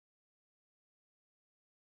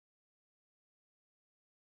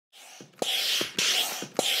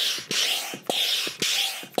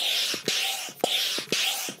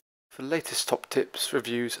For the latest top tips,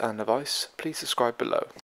 reviews and advice, please subscribe below.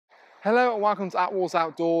 Hello and welcome to Attwoolls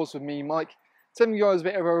Outdoors with me, Mike. Telling you guys a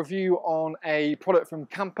bit of a review on a product from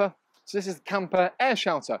Kampa. So this is the Kampa Air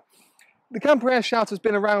Shelter. The Kampa Air Shelter has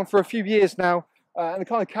been around for a few years now, and it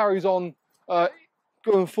kind of carries on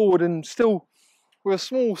going forward, and still with a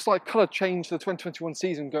small slight colour change to the 2021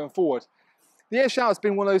 season going forward. The Air Shelter has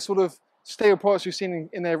been one of those sort of stable products we've seen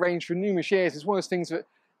in their range for numerous years. It's one of those things that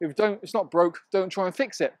if it's not broke, don't try and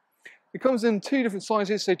fix it. It comes in two different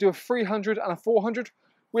sizes, so they do a 300 and a 400.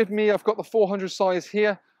 With me, I've got the 400 size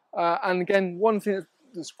here, and again, one thing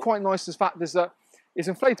that's quite nice is that it's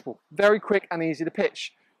inflatable, very quick and easy to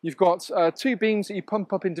pitch. You've got two beams that you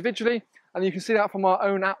pump up individually, and you can see that from our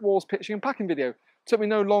own Attwoolls pitching and packing video. It took me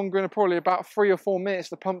no longer than probably about 3 or 4 minutes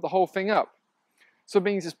to pump the whole thing up. So it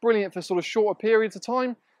means it's brilliant for sort of shorter periods of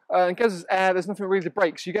time, and because it's air, there's nothing really to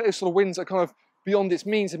break, so you get those sort of winds that are kind of beyond its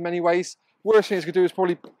means in many ways. Worst thing it's going to do is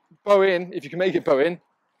probably bow in, if you can make it bow in,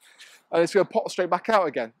 and it's going to pop straight back out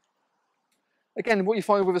again. Again, what you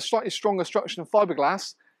find with a slightly stronger structure than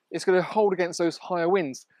fiberglass, it's going to hold against those higher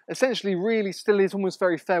winds. Essentially, really still is almost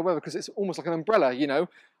very fair weather because it's almost like an umbrella, you know.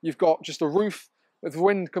 You've got just a roof, if the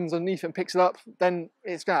wind comes underneath and picks it up, then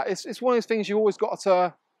it's one of those things you always got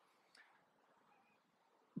to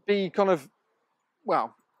be kind of,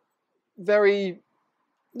 well, very,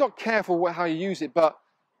 not careful how you use it, but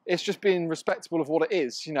it's just being respectable of what it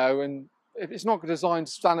is, you know, and it's not designed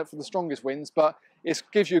to stand up for the strongest winds, but it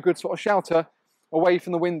gives you a good sort of shelter away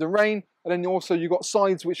from the wind and rain. And then also you've got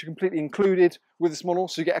sides which are completely included with this model,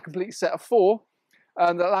 so you get a complete set of 4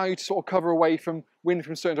 that allow you to sort of cover away from wind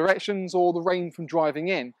from certain directions or the rain from driving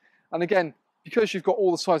in. And again, because you've got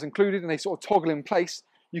all the sides included and they sort of toggle in place,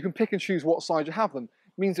 you can pick and choose what side you have them.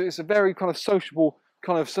 It means that it's a very kind of sociable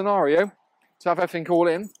kind of scenario to have everything all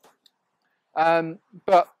in.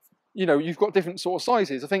 But you know, you've got different sort of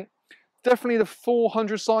sizes. I think definitely the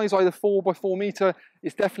 400 size, either 4 by 4 meter,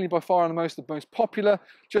 is definitely by far the most popular,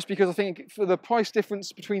 just because I think for the price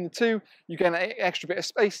difference between the two, you get an extra bit of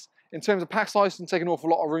space. In terms of pack size, it doesn't take an awful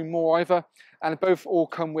lot of room more either, and both all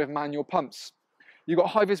come with manual pumps. You've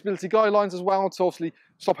got high visibility guidelines as well to obviously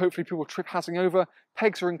stop hopefully people trip-hazing over.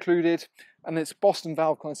 Pegs are included, and it's Boston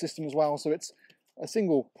valve kind of system as well, so it's a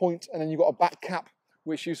single point, and then you've got a back cap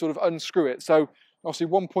which you sort of unscrew it. So obviously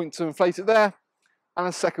one point to inflate it there, and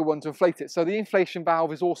a second one to inflate it. So the inflation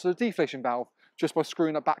valve is also a deflation valve, just by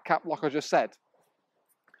screwing a back cap like I just said.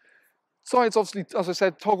 Sides obviously, as I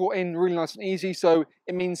said, toggle in really nice and easy, so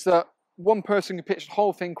it means that one person can pitch the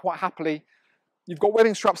whole thing quite happily. You've got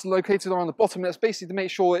webbing straps located around the bottom, and that's basically to make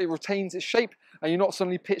sure that it retains its shape and you're not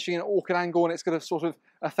suddenly pitching an awkward angle and it's going to sort of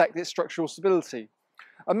affect its structural stability.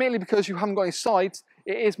 And mainly because you haven't got any sides,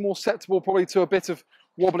 it is more susceptible probably to a bit of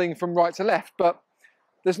wobbling from right to left, but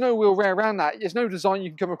there's no real way around that. There's no design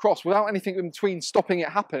you can come across without anything in between stopping it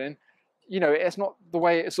happening. You know, it's not the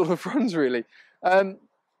way it sort of runs really.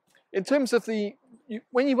 In terms of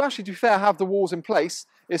when you actually, to be fair, have the walls in place,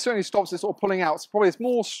 it certainly stops it sort of pulling out. So probably it's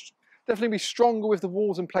more, definitely be stronger with the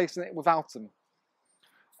walls in place than it without them.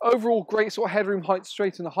 Overall, great sort of headroom height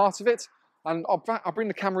straight in the heart of it. And I'll bring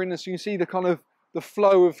the camera in so you can see the kind of the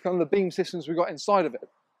flow of kind of the beam systems we've got inside of it.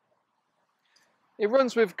 It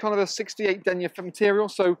runs with kind of a 68 denier material,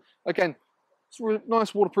 so again, it's a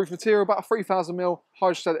nice waterproof material, about a 3000 ml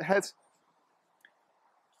hydrostatic head.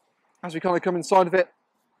 As we kind of come inside of it,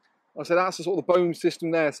 like I said, that's the sort of the bone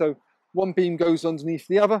system there, so one beam goes underneath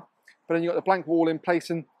the other, but then you've got the blank wall in place,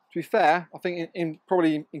 and to be fair, I think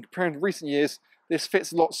probably in comparing to recent years, this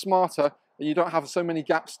fits a lot smarter, and you don't have so many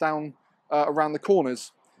gaps down around the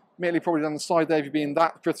corners. Mainly probably down the side there, if you're being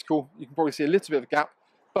that critical, you can probably see a little bit of a gap,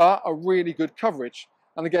 but a really good coverage.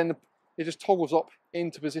 And again, it just toggles up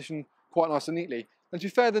into position quite nice and neatly. And to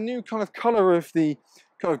be fair, the new kind of colour of the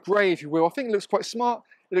kind of grey, if you will, I think it looks quite smart.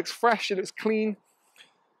 It looks fresh, it looks clean.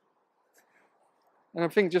 And I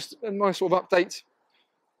think just a nice sort of update,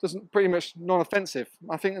 doesn't pretty much non-offensive.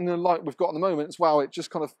 I think in the light we've got at the moment as well, it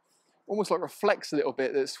just kind of almost like reflects a little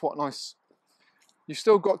bit. That's quite nice. You've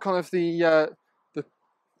still got kind of the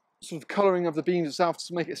sort of colouring of the beams itself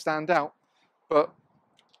to make it stand out, but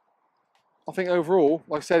I think overall,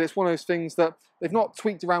 like I said, it's one of those things that they've not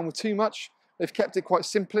tweaked around with too much. They've kept it quite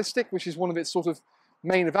simplistic, which is one of its sort of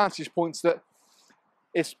main advantage points, that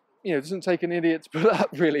it's, you know, it doesn't take an idiot to put it up,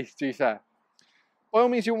 really, to be fair. By all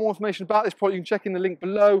means, if you want more information about this product, you can check in the link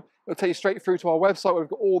below. It'll take you straight through to our website where we've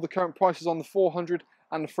got all the current prices on the 400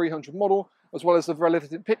 and the 300 model, as well as the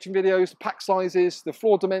relevant pitching videos, the pack sizes, the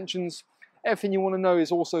floor dimensions. Everything you want to know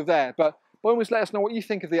is also there. But by all means, let us know what you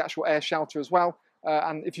think of the actual air shelter as well.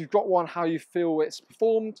 and if you've got one, how you feel it's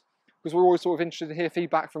performed, because we're always sort of interested to hear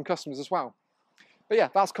feedback from customers as well. But yeah,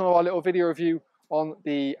 that's kind of our little video review on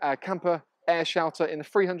the Kampa Air Shelter in the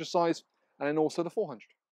 300 size and then also the 400.